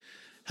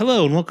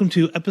Hello, and welcome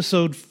to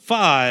episode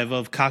 5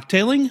 of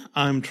Cocktailing.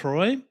 I'm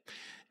Troy,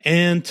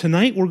 and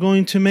tonight we're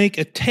going to make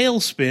a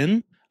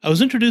tailspin. I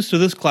was introduced to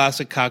this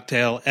classic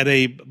cocktail at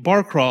a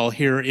bar crawl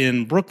here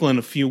in Brooklyn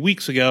a few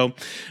weeks ago.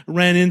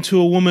 Ran into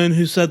a woman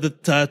who said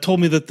that told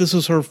me that this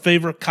is her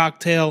favorite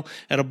cocktail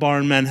at a bar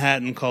in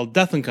Manhattan called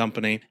Death and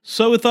Company.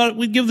 So we thought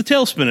we'd give the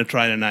tailspin a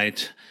try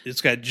tonight.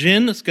 It's got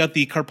gin, it's got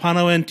the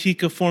Carpano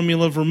Antica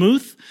Formula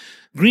Vermouth,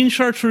 green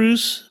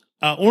chartreuse,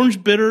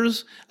 orange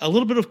bitters, a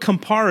little bit of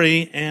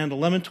Campari, and a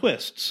lemon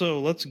twist. So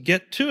let's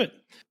get to it.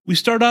 We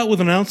start out with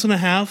 1.5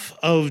 ounces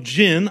of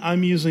gin.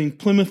 I'm using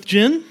Plymouth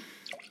gin.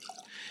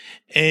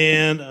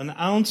 And 1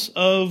 ounce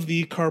of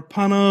the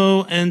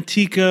Carpano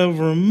Antica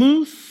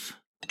Vermouth.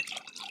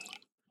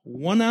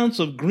 1 ounce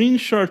of green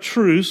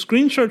chartreuse.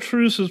 Green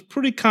chartreuse is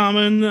pretty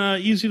common,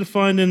 easy to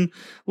find in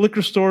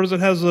liquor stores.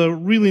 It has a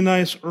really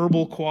nice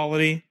herbal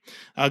quality.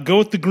 Go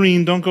with the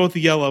green, don't go with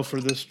the yellow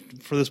for this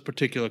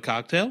particular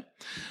cocktail.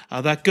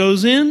 That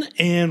goes in,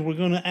 and we're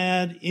going to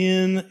add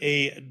in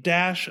a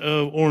dash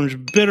of orange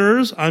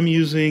bitters. I'm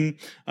using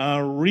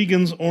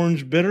Regan's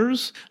Orange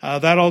Bitters.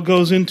 That all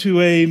goes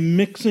into a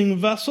mixing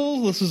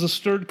vessel. This is a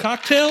stirred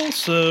cocktail,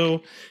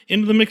 so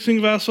into the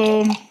mixing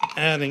vessel,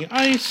 adding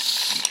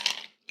ice.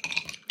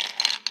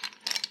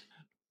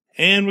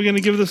 And we're going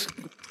to give this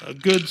a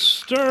good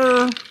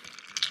stir.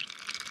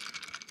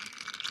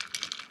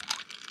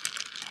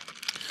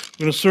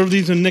 We're going to serve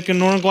these in Nick and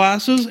Nora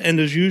glasses, and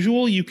as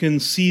usual, you can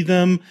see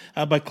them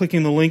by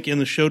clicking the link in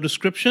the show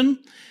description.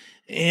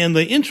 And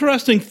the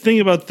interesting thing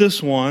about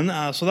this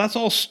one, so that's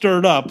all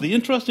stirred up. The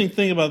interesting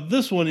thing about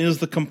this one is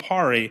the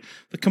Campari.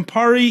 The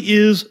Campari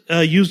is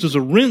used as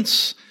a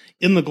rinse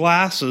in the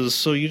glasses,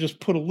 so you just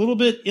put a little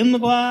bit in the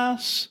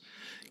glass.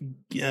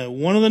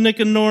 One of the Nick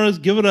and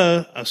Noras, give it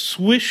a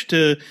swish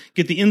to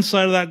get the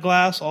inside of that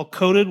glass all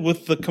coated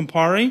with the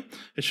Campari.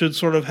 It should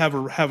sort of have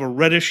a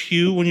reddish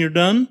hue when you're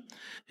done.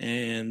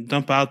 And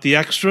dump out the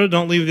extra.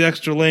 Don't leave the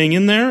extra laying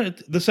in there.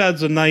 This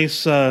adds a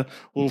nice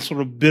little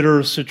sort of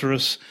bitter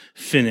citrus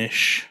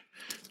finish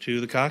to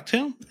the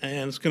cocktail.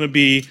 And it's going to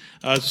be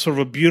sort of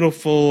a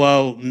beautiful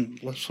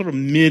sort of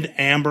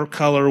mid-amber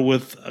color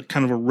with a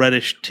kind of a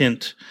reddish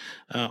tint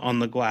on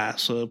the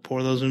glass. So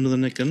pour those into the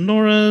Nick and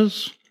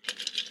Noras.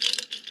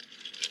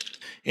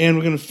 And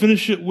we're going to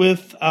finish it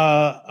with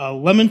a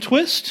lemon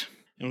twist.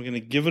 And we're going to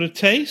give it a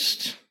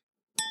taste.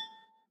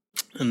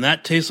 And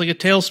that tastes like a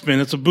tailspin.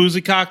 It's a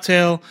boozy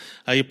cocktail.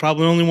 You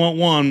probably only want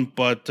one,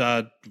 but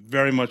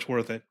very much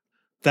worth it.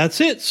 That's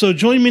it. So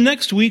join me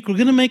next week. We're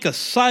going to make a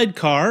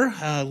sidecar,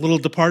 a little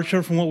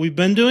departure from what we've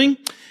been doing.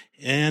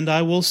 And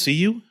I will see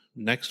you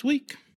next week.